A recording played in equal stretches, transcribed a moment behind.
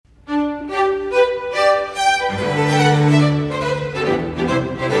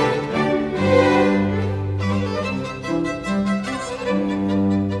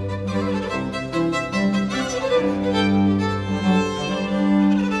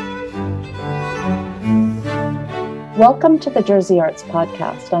Welcome to the Jersey Arts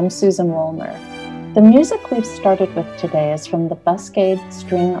Podcast. I'm Susan Wollmer. The music we've started with today is from the Buskaid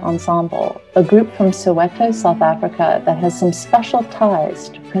String Ensemble, a group from Soweto, South Africa that has some special ties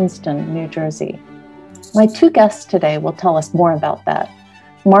to Princeton, New Jersey. My two guests today will tell us more about that.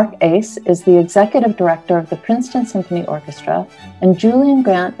 Mark Ace is the executive director of the Princeton Symphony Orchestra, and Julian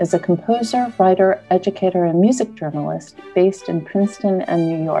Grant is a composer, writer, educator, and music journalist based in Princeton and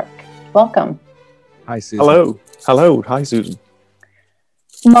New York. Welcome. Hi, Susan. Hello. Hi, Susan.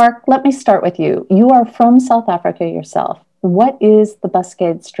 Mark, let me start with you. You are from South Africa yourself. What is the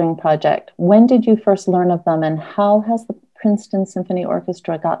Buskaid String Project? When did you first learn of them, and how has the Princeton Symphony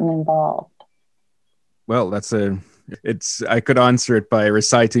Orchestra gotten involved? Well, I could answer it by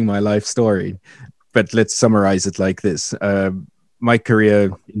reciting my life story, but let's summarize it like this. My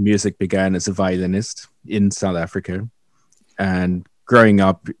career in music began as a violinist in South Africa, and growing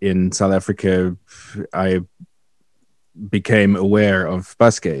up in South Africa, I became aware of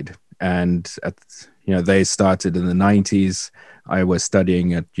Buskaid, and they started in the 90s. I was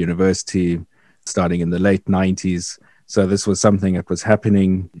studying at university starting in the late 90s. So this was something that was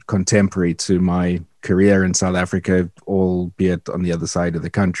happening contemporary to my career in South Africa, albeit on the other side of the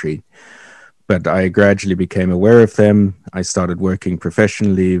country. But I gradually became aware of them. I started working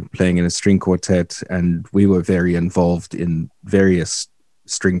professionally, playing in a string quartet, and we were very involved in various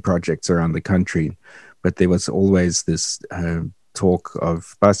string projects around the country. But there was always this talk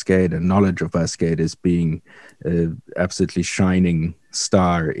of Buskaid and knowledge of Buskaid as being an absolutely shining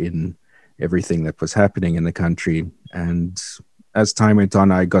star in everything that was happening in the country. And as time went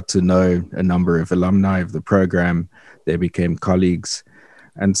on, I got to know a number of alumni of the program. They became colleagues.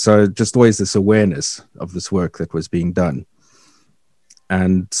 And so just always this awareness of this work that was being done.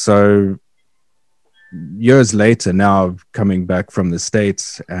 And so years later, now coming back from the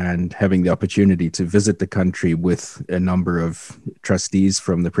States and having the opportunity to visit the country with a number of trustees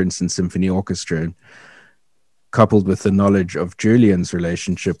from the Princeton Symphony Orchestra, coupled with the knowledge of Julian's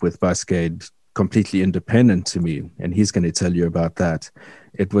relationship with Buskaid, completely independent to me, and he's going to tell you about that.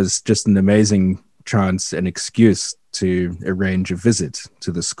 It was just an amazing chance and excuse to arrange a visit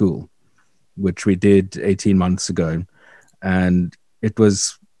to the school, which we did 18 months ago. And it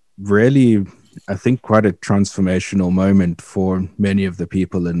was really, I think, quite a transformational moment for many of the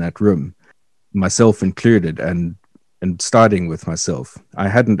people in that room, myself included, and starting with myself. I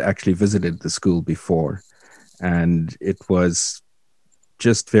hadn't actually visited the school before, and it was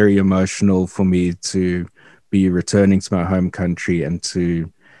just very emotional for me to be returning to my home country and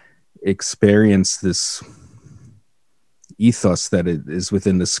to experience this ethos that is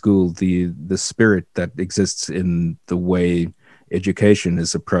within the school, the spirit that exists in the way education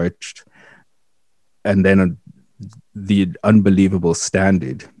is approached, and then the unbelievable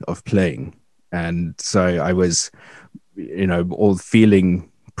standard of playing. And so I was, all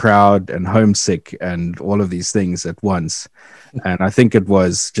feeling proud and homesick and all of these things at once. And I think it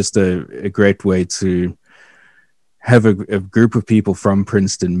was just a great way to have a group of people from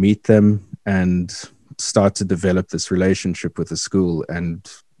Princeton meet them and start to develop this relationship with the school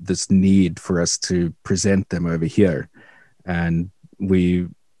and this need for us to present them over here. And we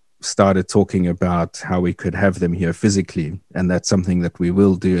started talking about how we could have them here physically, and that's something that we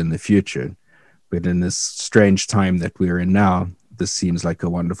will do in the future. But in this strange time that we're in now, this seems like a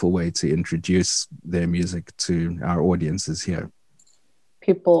wonderful way to introduce their music to our audiences here.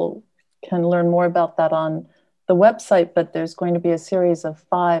 People can learn more about that on the website, but there's going to be a series of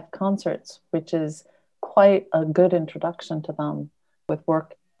 5 concerts, which is quite a good introduction to them, with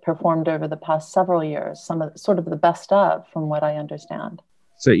work performed over the past several years, some of sort of the best of, from what I understand.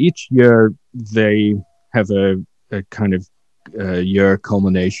 So each year they have a kind of year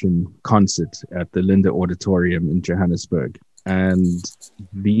culmination concert at the Linda Auditorium in Johannesburg. And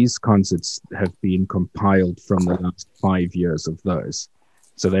these concerts have been compiled from the last 5 years of those.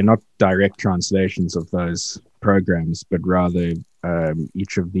 So they're not direct translations of those programs, but rather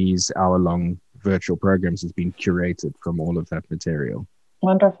each of these hour-long virtual programs has been curated from all of that material.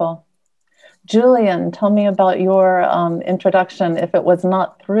 Wonderful. Julian, tell me about your introduction. If it was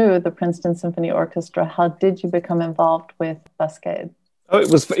not through the Princeton Symphony Orchestra, how did you become involved with Buskaid? Oh,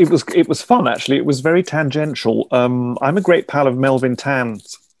 it was fun, actually. It was very tangential. I'm a great pal of Melvin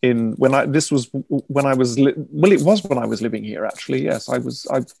Tan's. It was when I was living here, actually. Yes,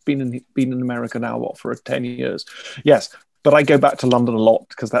 I've been in America now for 10 years. Yes, but I go back to London a lot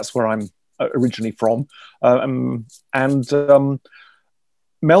because that's where I'm originally from.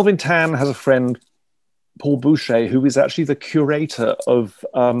 Melvin Tan has a friend, Paul Boucher, who is actually the curator of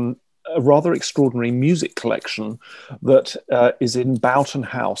a rather extraordinary music collection that is in Boughton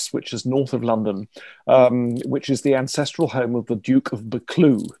House, which is north of London, which is the ancestral home of the Duke of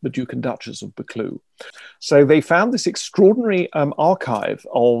Buccleuch, the Duke and Duchess of Buccleuch. So they found this extraordinary archive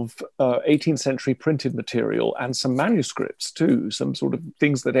of 18th century printed material and some manuscripts too, some sort of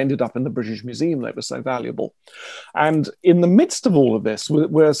things that ended up in the British Museum. They were so valuable. And in the midst of all of this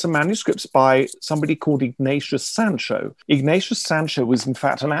were some manuscripts by somebody called Ignatius Sancho. Ignatius Sancho was in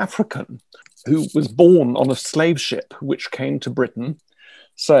fact an African who was born on a slave ship which came to Britain.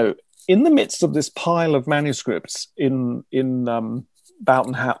 So in the midst of this pile of manuscripts in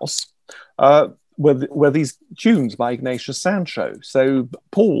Boughton House, were these tunes by Ignatius Sancho. So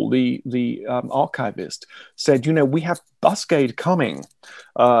Paul, the archivist, said, we have Buskaid coming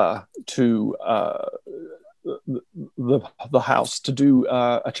to the house to do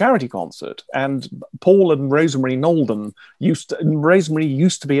a charity concert, and Paul and Rosemary Nolden used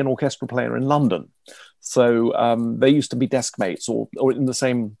to be an orchestral player in London, so they used to be desk mates or in the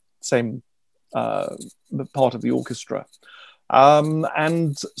same part of the orchestra.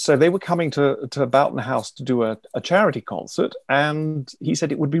 And so they were coming to Boughton House to do a charity concert, and he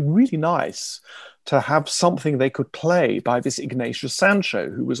said it would be really nice to have something they could play by this Ignatius Sancho,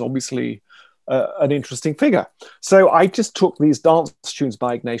 who was obviously an interesting figure. So I just took these dance tunes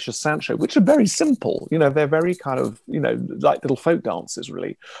by Ignatius Sancho, which are very simple, they're very kind of, like little folk dances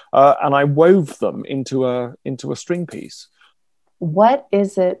really, and I wove them into a string piece. What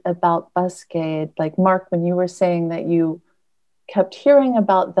is it about Buskaid, like Mark, when you were saying that you kept hearing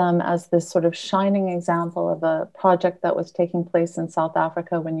about them as this sort of shining example of a project that was taking place in South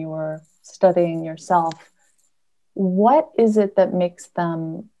Africa when you were studying yourself, what is it that makes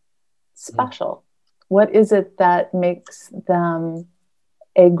them special? What is it that makes them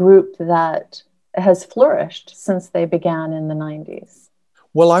a group that has flourished since they began in the 90s?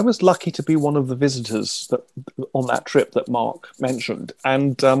 Well, I was lucky to be one of the visitors on that trip that Mark mentioned,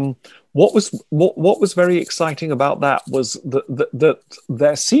 and what was very exciting about that was that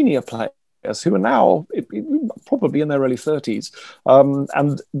their senior players, who are now probably in their early 30s,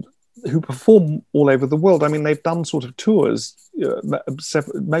 and who perform all over the world. I mean, they've done sort of tours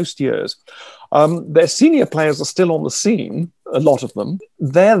most years. Their senior players are still on the scene, a lot of them.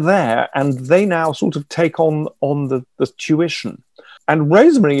 They're there, and they now sort of take on the tuition. And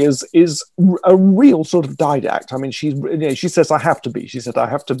Rosemary is a real sort of didact. I mean, she says, I have to be. She said, I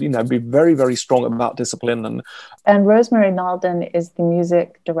have to be very, very strong about discipline. And Rosemary Nalden is the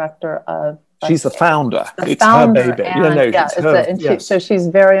music director of. She's the founder. It's her baby. So she's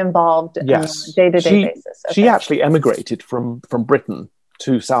very involved on a day-to-day basis. Okay. She actually emigrated from Britain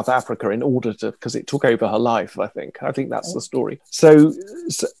to South Africa in order to, because it took over her life. I think that's the story. So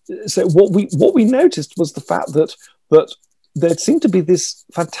what we noticed was the fact that there seemed to be this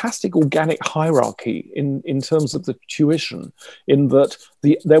fantastic organic hierarchy in terms of the tuition, in that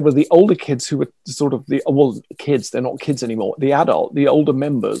there were the older kids who were sort of kids, they're not kids anymore, the older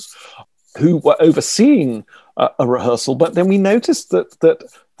members who were overseeing a rehearsal. But then we noticed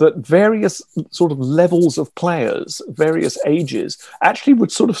that various sort of levels of players, various ages, actually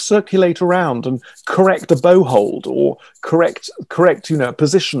would sort of circulate around and correct a bow hold or correct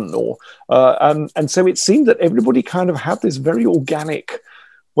position, or and so it seemed that everybody kind of had this very organic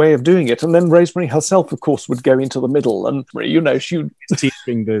way of doing it. And then Rosemary herself, of course, would go into the middle, and she would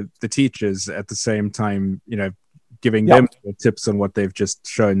teaching the teachers at the same time, giving them tips on what they've just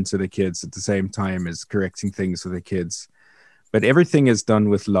shown to the kids at the same time as correcting things for the kids. But everything is done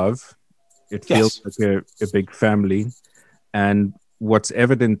with love. It feels like a big family. And what's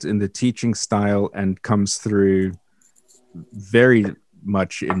evident in the teaching style and comes through very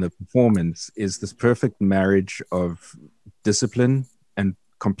much in the performance is this perfect marriage of discipline and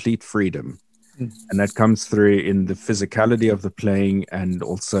complete freedom. And that comes through in the physicality of the playing, and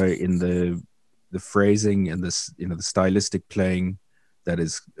also in the phrasing and this, the stylistic playing that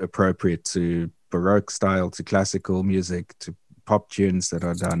is appropriate to Baroque style, to classical music, to pop tunes that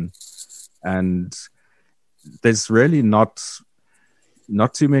are done. And there's really not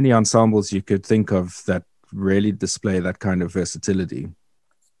too many ensembles you could think of that really display that kind of versatility.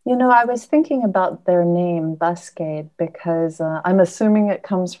 I was thinking about their name, Buskaid, because I'm assuming it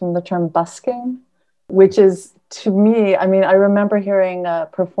comes from the term busking, which is, to me, I remember hearing a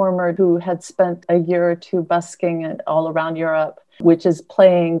performer who had spent a year or two busking all around Europe, which is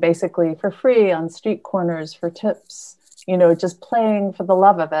playing basically for free on street corners for tips, just playing for the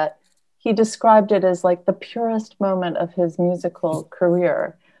love of it. He described it as like the purest moment of his musical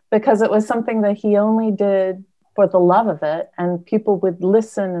career, because it was something that he only did for the love of it, and people would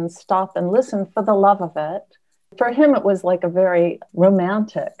listen and stop and listen for the love of it. For him, it was like a very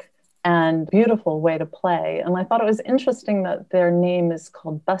romantic and beautiful way to play. And I thought it was interesting that their name is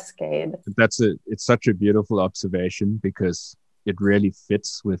called Buskaid. It's such a beautiful observation because it really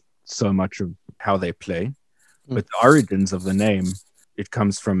fits with so much of how they play. But the origins of the name, it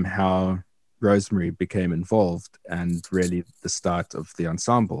comes from how Rosemary became involved and really the start of the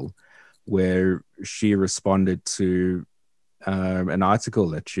ensemble, where she responded to an article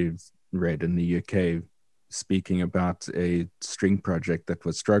that she read in the UK speaking about a string project that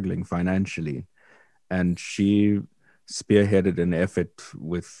was struggling financially. And she spearheaded an effort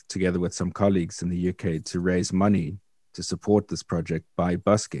together with some colleagues in the UK to raise money to support this project by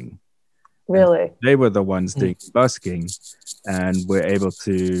busking. Really? And they were the ones doing busking and were able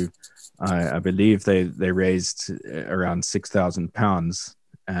to, I believe they raised around £6,000,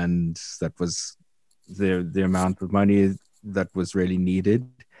 and that was the amount of money that was really needed.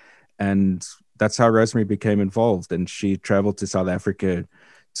 And that's how Rosemary became involved. And she traveled to South Africa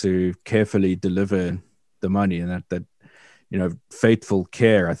to carefully deliver the money, and that faithful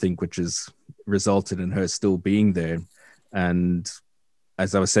care, I think, which has resulted in her still being there. And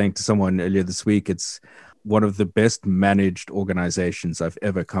as I was saying to someone earlier this week, it's one of the best managed organizations I've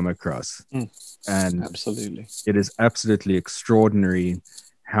ever come across. And absolutely, it is absolutely extraordinary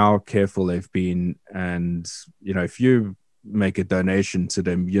how careful they've been. And, if you make a donation to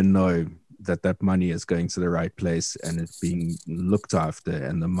them, that money is going to the right place and it's being looked after,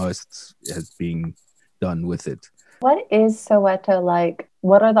 and the most has been done with it. What is Soweto like?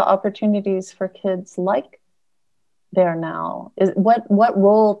 What are the opportunities for kids like there now? What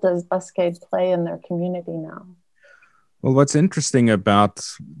role does Buskaid play in their community now? Well, what's interesting about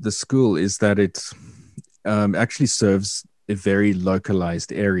the school is that it actually serves a very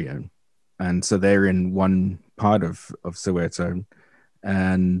localized area. And so they're in one part of Soweto,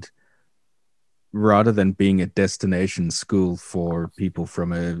 and rather than being a destination school for people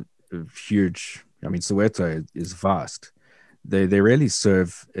from a huge, Soweto is vast. They really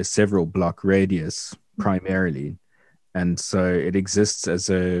serve a several block radius primarily. And so it exists as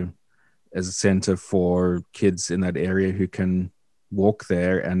a center for kids in that area who can walk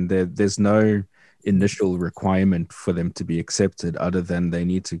there, and there's no initial requirement for them to be accepted other than they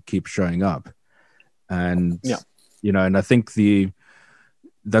need to keep showing up. And and I think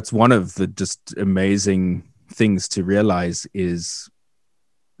that's one of the just amazing things to realize is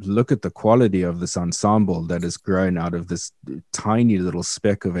look at the quality of this ensemble that has grown out of this tiny little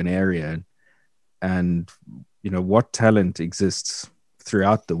speck of an area, and what talent exists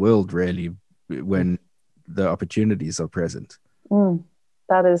throughout the world really when the opportunities are present.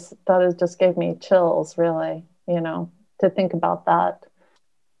 That is just gave me chills, really, to think about that.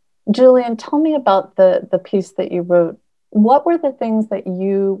 Julian, tell me about the piece that you wrote. What were the things that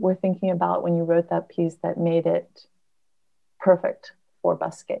you were thinking about when you wrote that piece that made it perfect for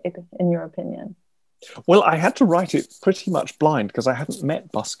Buskaid, in your opinion? Well, I had to write it pretty much blind because I hadn't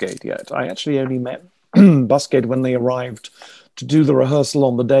met Buskaid yet. I actually only met Buskaid when they arrived to do the rehearsal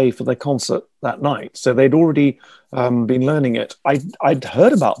on the day for their concert that night. So they'd already been learning it. I'd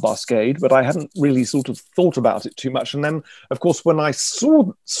heard about Buskaid, but I hadn't really sort of thought about it too much. And then, of course, when I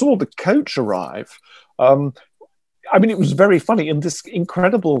saw the coach arrive, it was very funny in this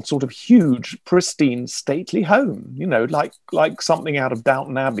incredible sort of huge, pristine, stately home, like something out of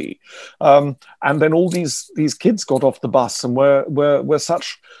Downton Abbey. And then all these kids got off the bus and were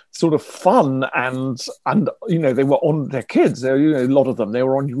such sort of fun and they were on their kids. A lot of them, they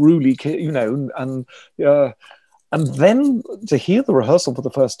were unruly kids, and then to hear the rehearsal for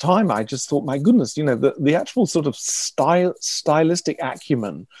the first time, I just thought, my goodness, the actual sort of stylistic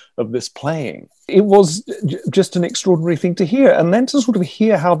acumen of this playing. It was just an extraordinary thing to hear. And then to sort of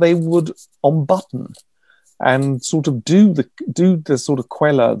hear how they would unbutton and sort of do the sort of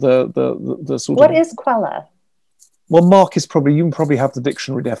quella, the sort of... What is is quella? Well, Mark you can probably have the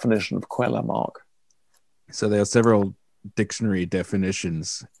dictionary definition of quella, Mark. So there are several dictionary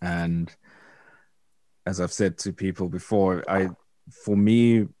definitions, and as I've said to people before, for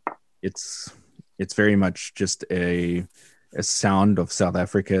me, it's very much just a sound of South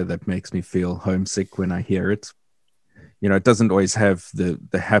Africa that makes me feel homesick when I hear it. It doesn't always have the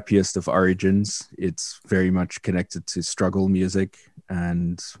happiest of origins. It's very much connected to struggle music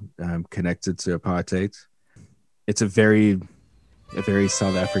and connected to apartheid. It's a very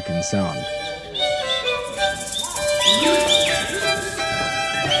South African sound.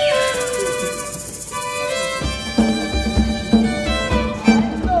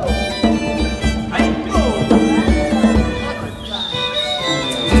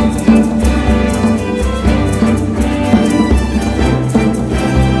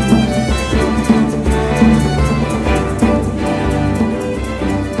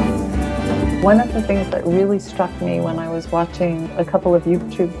 One of the things that really struck me when I was watching a couple of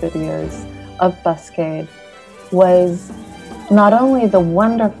YouTube videos of Buskaid was not only the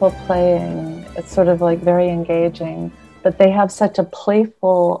wonderful playing, it's sort of like very engaging, but they have such a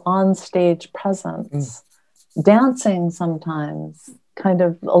playful on-stage presence, dancing sometimes, kind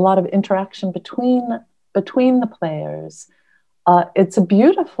of a lot of interaction between the players. It's a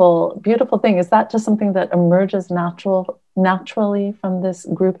beautiful, beautiful thing. Is that just something that emerges naturally from this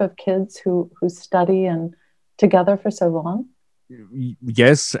group of kids who study and together for so long?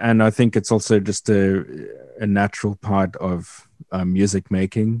 Yes, and I think it's also just a natural part of music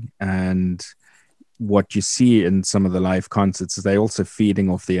making. And what you see in some of the live concerts is they also feeding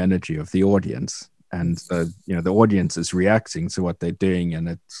off the energy of the audience, and the audience is reacting to what they're doing,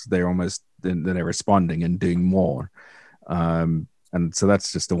 and they're responding and doing more. And so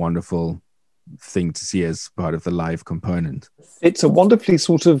that's just a wonderful thing to see as part of the live component. It's a wonderfully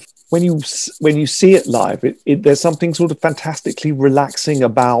sort of, when you see it live, there's something sort of fantastically relaxing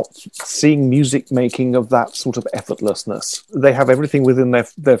about seeing music making of that sort of effortlessness. They have everything within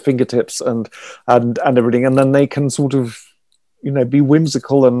their fingertips and everything, and then they can sort of be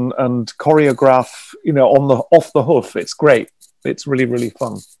whimsical and choreograph off the hoof. It's great. It's really, really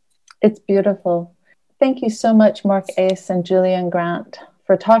fun. It's beautiful. Thank you so much, Mark Ace and Julian Grant,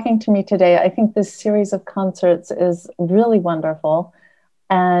 for talking to me today. I think this series of concerts is really wonderful.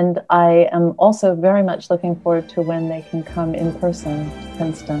 And I am also very much looking forward to when they can come in person to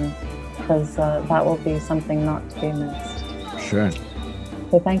Princeton, because that will be something not to be missed. Sure.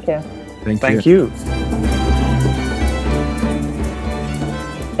 So thank you. Thank you.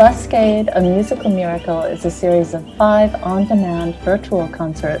 Buskaid, A Musical Miracle is a series of 5 on-demand virtual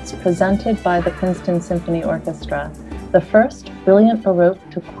concerts presented by the Princeton Symphony Orchestra. The first, Brilliant Baroque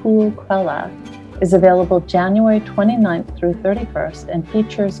to Cool Quella, is available January 29th through 31st and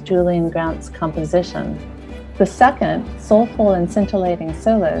features Julian Grant's composition. The second, Soulful and Scintillating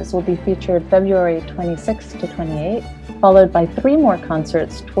Solos, will be featured February 26th to 28th, followed by 3 more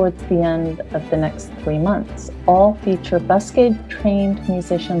concerts towards the end of the next 3 months. All feature Buskaid-trained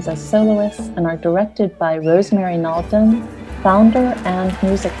musicians as soloists and are directed by Rosemary Naldon, founder and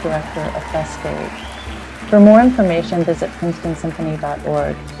music director of Buskaid. For more information, visit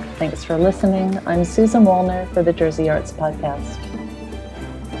princetonsymphony.org. Thanks for listening. I'm Susan Wollner for the Jersey Arts Podcast.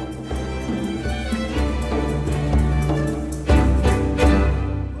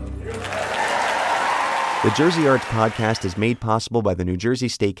 The Jersey Arts Podcast is made possible by the New Jersey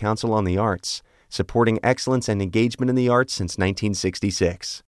State Council on the Arts, supporting excellence and engagement in the arts since 1966.